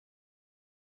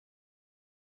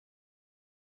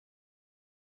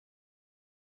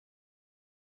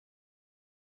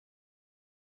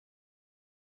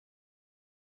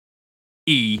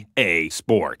EA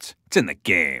Sports. It's in the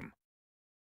game.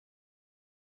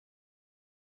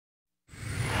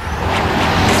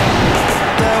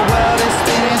 The world is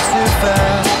spinning too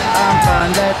fast. I'm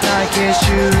fine that Nike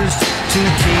shoes to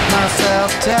keep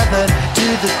myself tethered to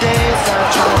the days I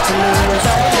tried to lose.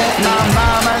 My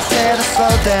mama said to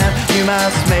slow down, you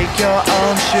must make your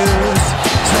own shoes.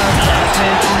 Sometimes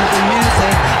into the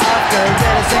music, I've got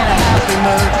gorillas in a happy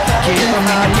mood. Keep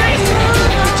my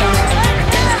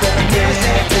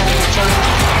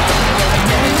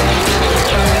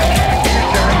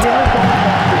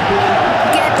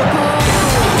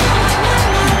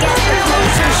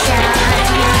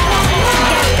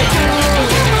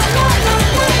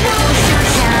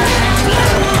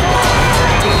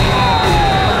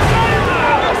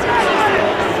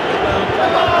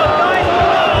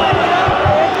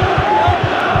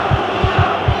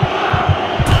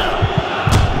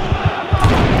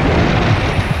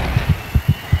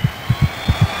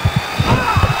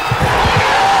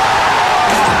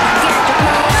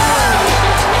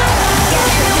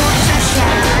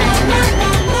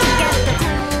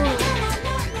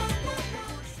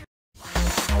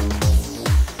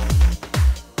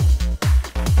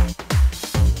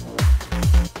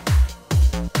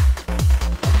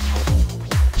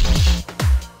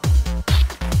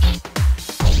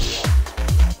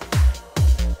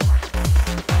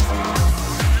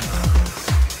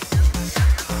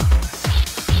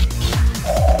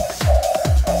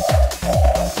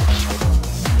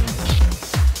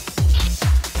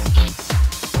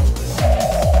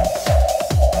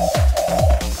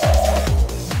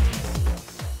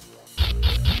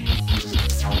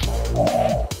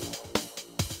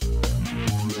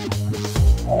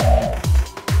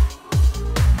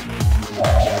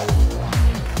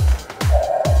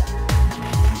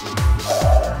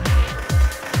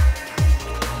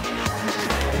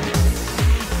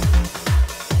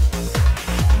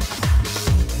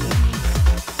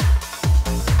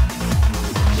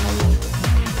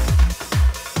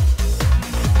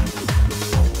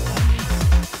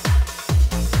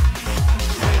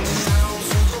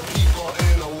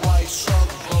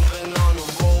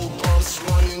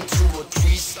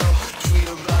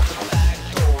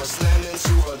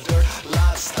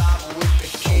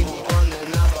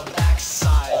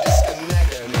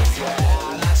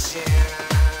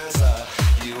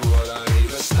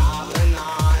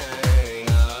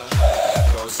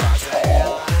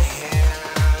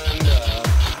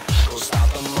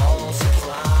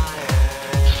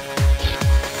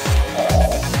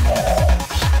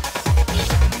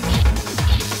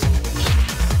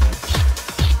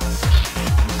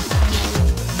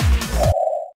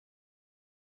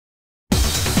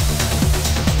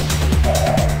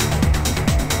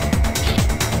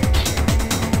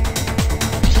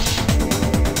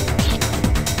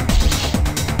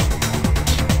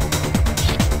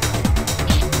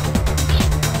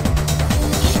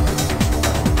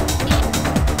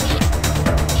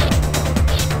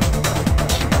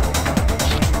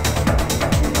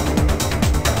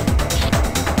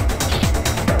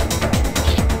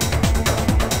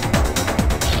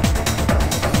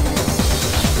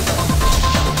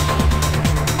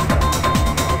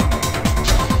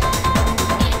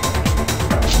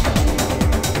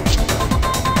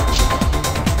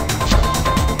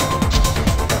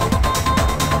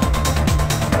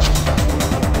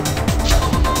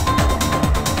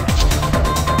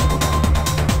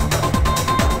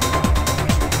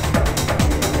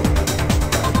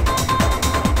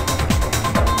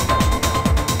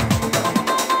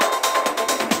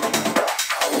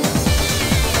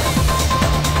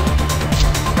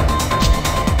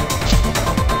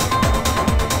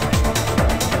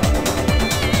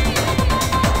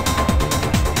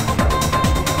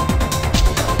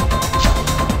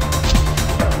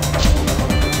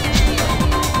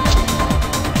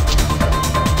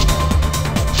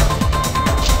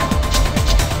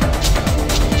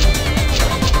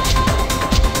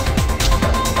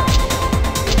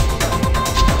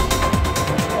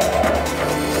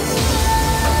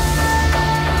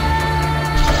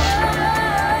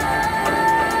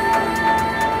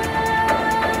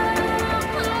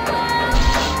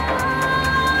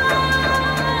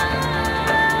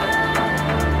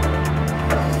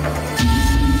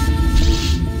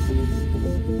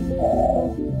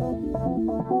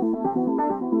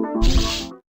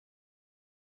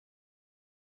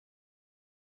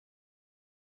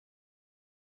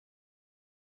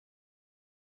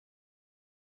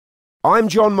I'm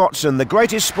John Motson. The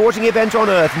greatest sporting event on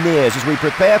earth nears as we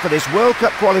prepare for this World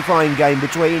Cup qualifying game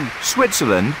between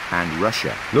Switzerland and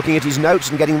Russia. Looking at his notes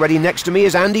and getting ready next to me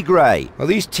is Andy Gray. Well,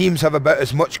 these teams have about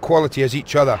as much quality as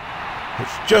each other.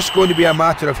 It's just going to be a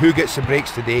matter of who gets the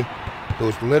breaks today.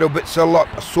 Those little bits of luck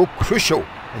are so crucial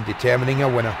in determining a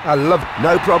winner. I love it.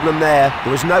 No problem there.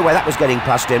 There was no way that was getting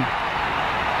past him.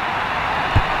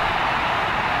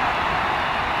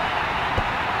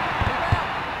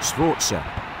 Sforza.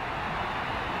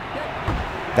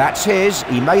 That's his.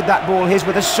 He made that ball his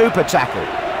with a super tackle.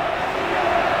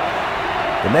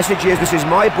 The message is, this is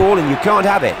my ball and you can't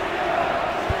have it.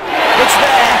 It's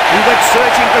there. He went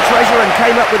searching for treasure and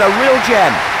came up with a real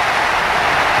gem.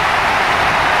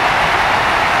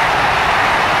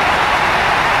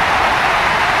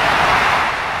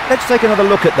 Let's take another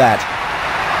look at that.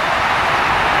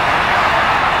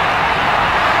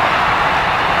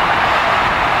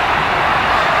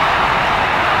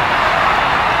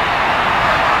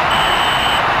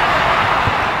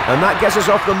 And that gets us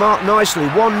off the mark nicely.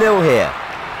 1-0 here.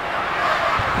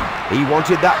 He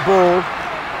wanted that ball.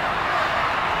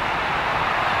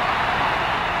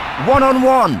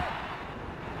 1-on-1.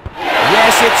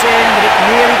 Yes, it's in, but it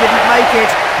nearly didn't make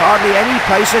it. Hardly any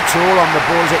pace at all on the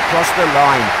ball as it crossed the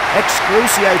line.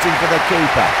 Excruciating for the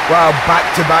keeper. Well,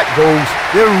 back-to-back goals.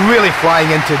 They're really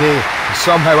flying in today.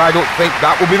 Somehow I don't think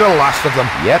that will be the last of them.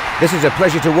 Yep, this is a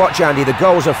pleasure to watch, Andy. The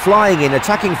goals are flying in,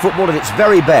 attacking football at its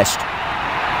very best.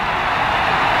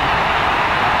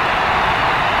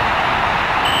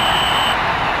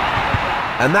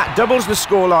 And that doubles the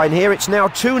scoreline here. It's now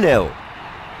 2-0.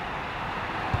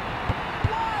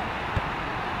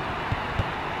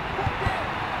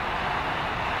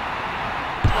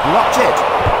 Blocked it.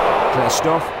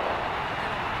 Klestoff.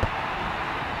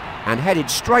 And headed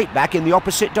straight back in the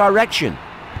opposite direction.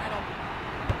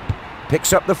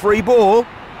 Picks up the free ball.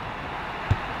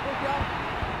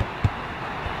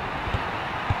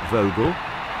 Vogel.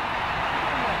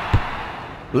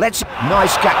 Nice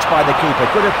catch by the keeper.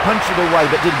 Could have punched it away,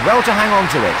 but did well to hang on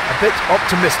to it. A bit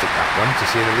optimistic, that one, to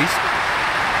say the least.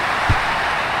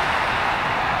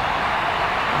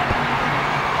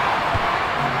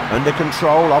 Under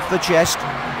control, off the chest.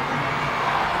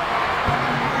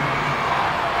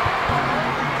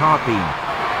 Carpine.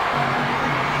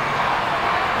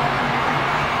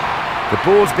 The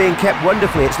ball's being kept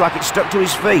wonderfully. It's like it's stuck to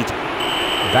his feet.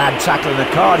 Bad tackle and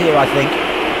a card here, I think.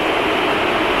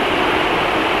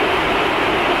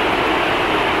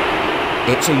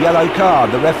 It's a yellow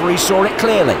card. The referee saw it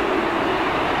clearly.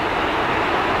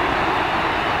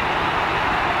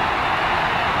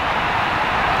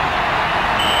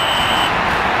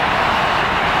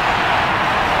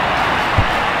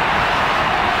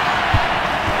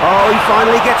 Oh, he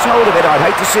finally gets hold of it. I'd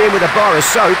hate to see him with a bar of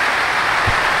soap.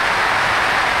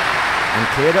 And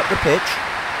cleared up the pitch.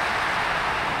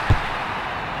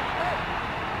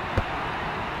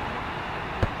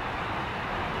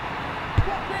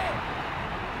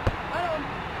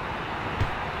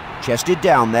 Chested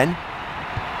down then.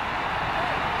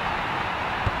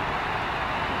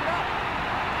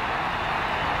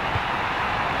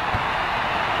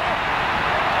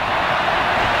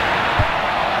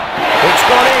 It's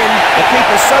gone in. The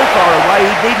keeper's so far away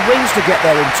he'd need wings to get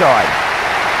there in time.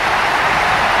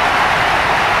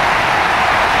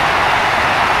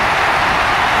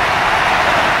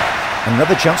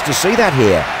 Another chance to see that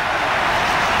here.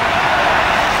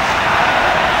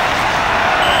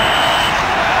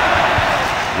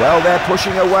 Well, they're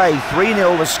pushing away.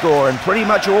 3-0 the score, and pretty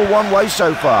much all one way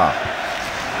so far.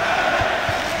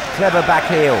 Clever back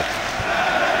heel.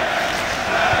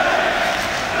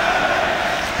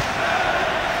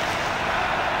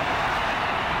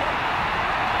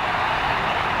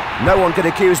 No one can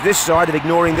accuse this side of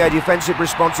ignoring their defensive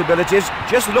responsibilities.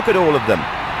 Just look at all of them.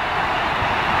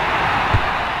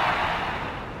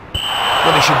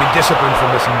 Well, they should be disciplined for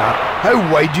missing that.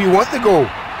 How wide do you want the goal?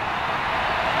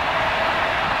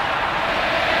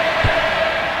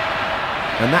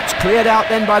 And that's cleared out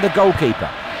then by the goalkeeper.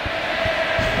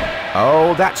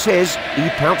 Oh, that's his. He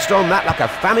pounced on that like a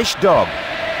famished dog.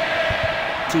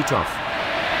 Titov.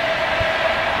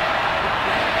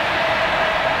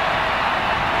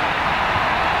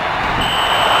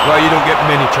 Well, you don't get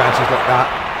many chances like that.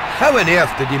 How on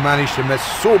earth did he manage to miss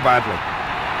so badly?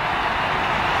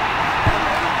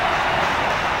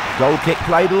 Goal kick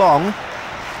played long.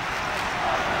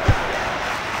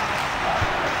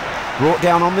 Brought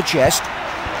down on the chest.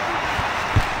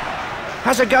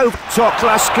 Has a go. Top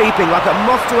class keeping, like a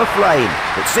moth to a flame.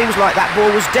 It seems like that ball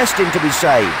was destined to be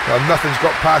saved. Well, nothing's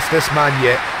got past this man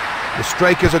yet. The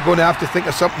strikers are going to have to think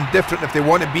of something different if they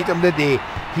want to beat him today.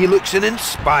 He looks in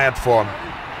inspired form.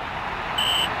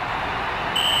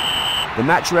 The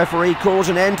match referee calls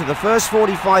an end to the first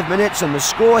 45 minutes and the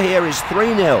score here is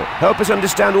 3-0. Help us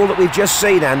understand all that we've just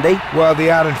seen, Andy. Well,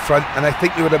 they are in front, and I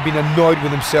think they would have been annoyed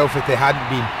with themselves if they hadn't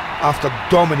been, after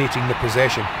dominating the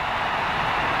possession.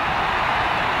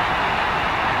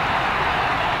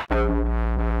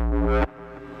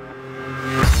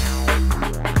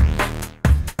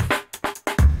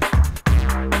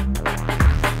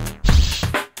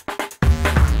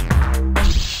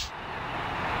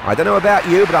 I don't know about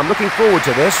you, but I'm looking forward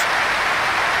to this.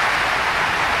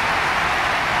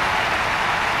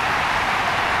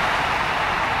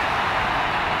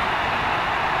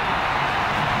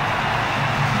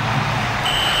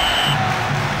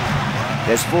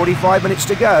 There's 45 minutes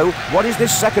to go. What is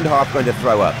this second half going to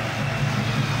throw up?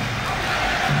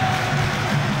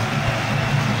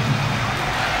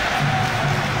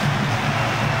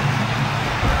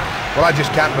 Well, I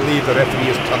just can't believe the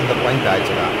referee has turned the blind eye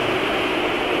to that.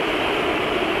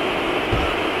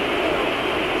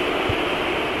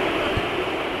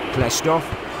 Klestoff.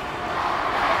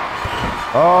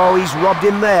 Oh, he's robbed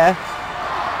him there.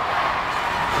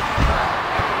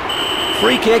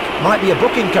 Free kick, might be a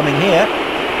booking coming here.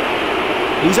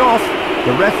 He's off.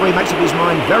 The referee makes up his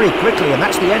mind very quickly, and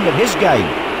that's the end of his game.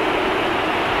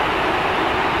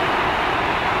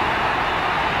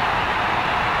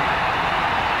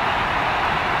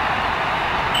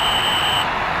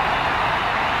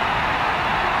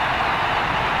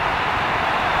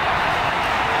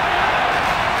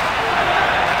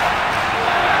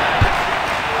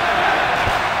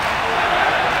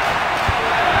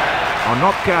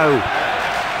 Not go.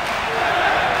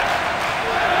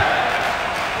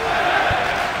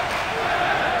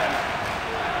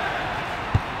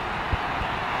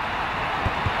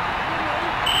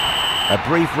 A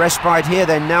brief respite here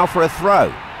then, now for a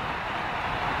throw.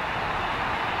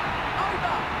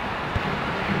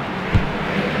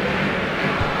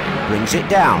 Brings it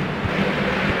down.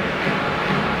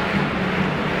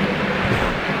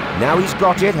 Now he's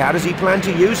got it, how does he plan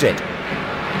to use it?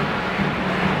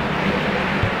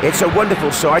 It's a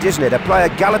wonderful sight, isn't it? A player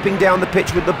galloping down the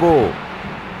pitch with the ball.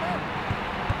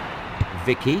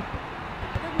 Vicky.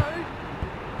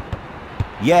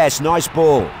 Yes, nice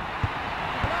ball.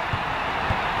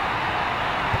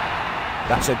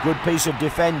 That's a good piece of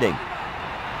defending.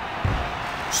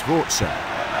 Sforza.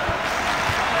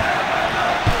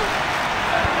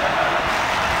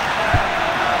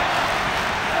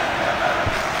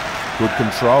 Good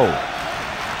control.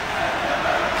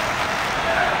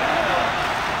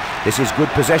 This is good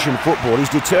possession football. He's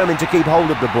determined to keep hold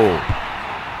of the ball.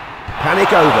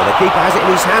 Panic over. The keeper has it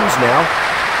in his hands now.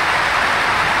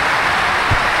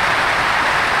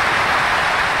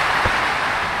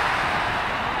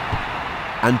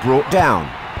 And brought down.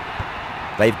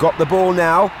 They've got the ball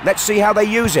now. Let's see how they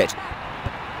use it.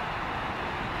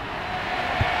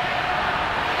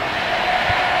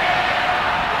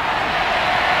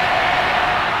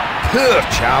 Poor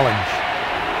challenge.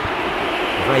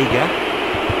 Vega.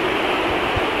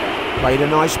 Played a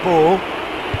nice ball.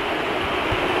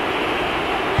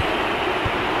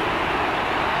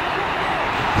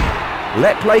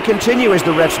 Let play continue is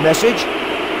the ref's message.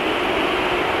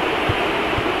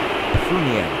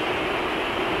 Fournier.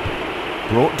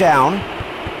 Brought down.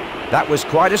 That was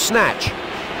quite a snatch.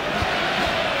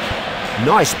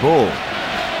 Nice ball.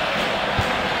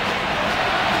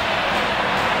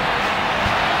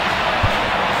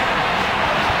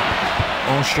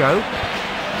 On show.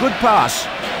 Good pass.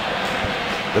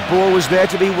 The ball was there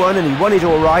to be won and he won it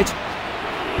all right.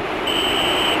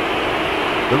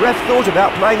 The ref thought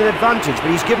about playing an advantage,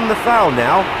 but he's given the foul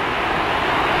now.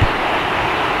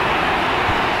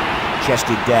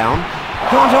 Chested down.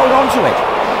 Can't hold on to it.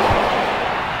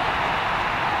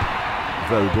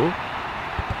 Vogel.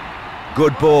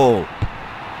 Good ball.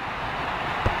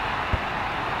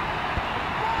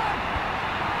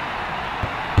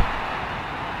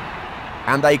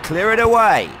 And they clear it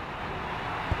away.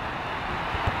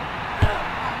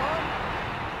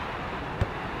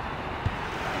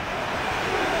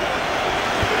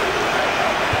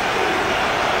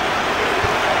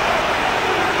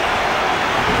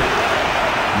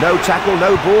 No tackle,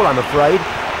 no ball, I'm afraid.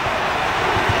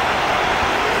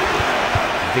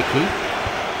 Vicky.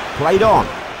 Played on.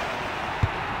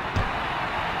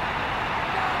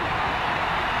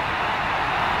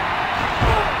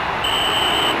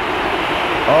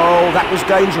 Oh, that was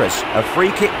dangerous. A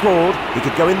free kick called. He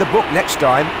could go in the book next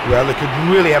time. Well, they could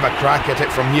really have a crack at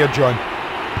it from here, John.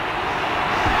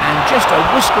 And just a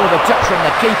whisker of a touch from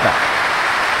the keeper.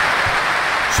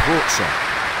 Sforza.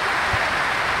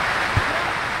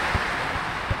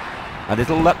 A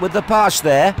little luck with the pass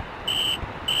there.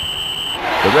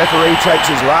 The The referee takes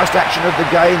his last action of the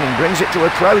game and brings it to a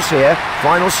close here.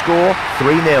 Final score,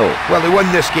 3-0. Well, they won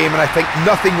this game, and I think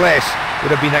nothing less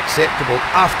would have been acceptable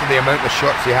after the amount of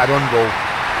shots they had on goal.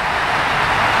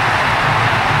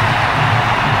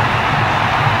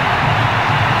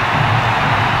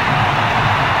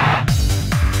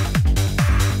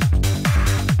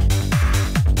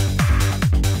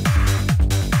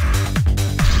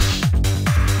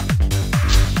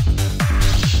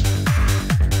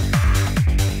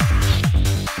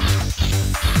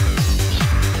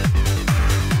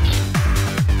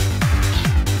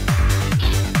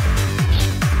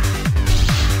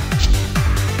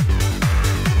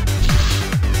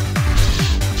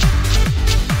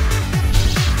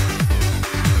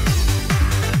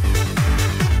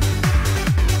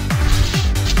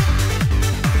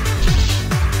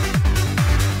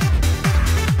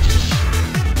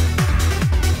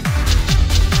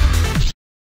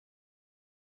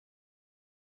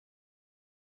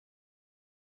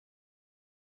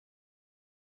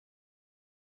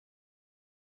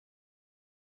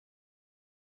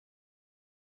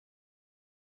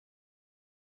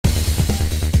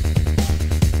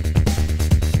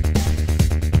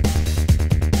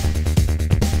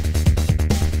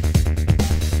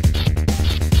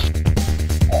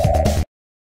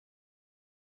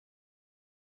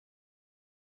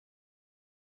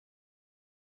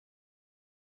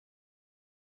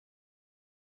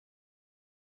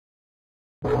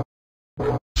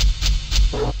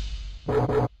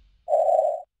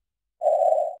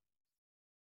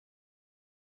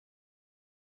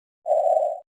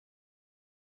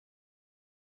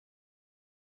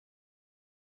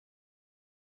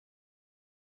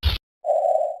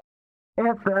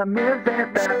 It's the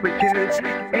music that we choose.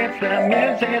 It's the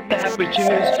music that we choose.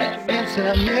 It's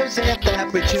the music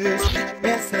that we choose.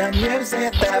 It's the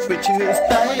music that we choose.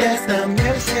 It's the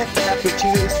music that we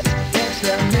choose. It's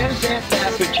the music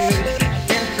that we choose.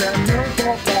 It's the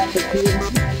music that we choose.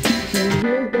 It's the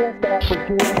music that we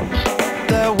choose.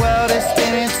 The world is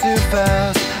spinning too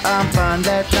fast. I'm fine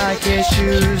that Nike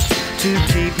shoes to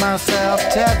keep myself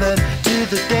tethered to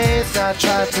the days I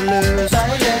tried to lose.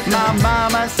 My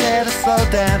mama said to slow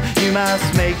down, you must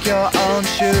make your own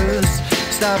shoes.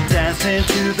 Stop dancing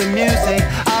to the music,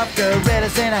 I've got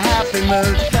gorillas in a happy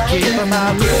mood. Keep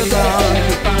my groove on.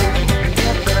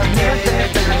 It's the music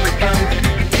that we choose.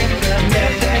 It's the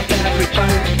music that we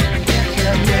choose. It's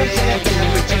the music that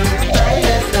we choose.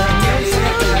 It's the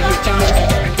music that we choose.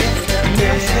 It's the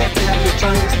music that we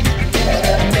choose. It's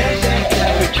the music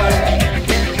that we choose.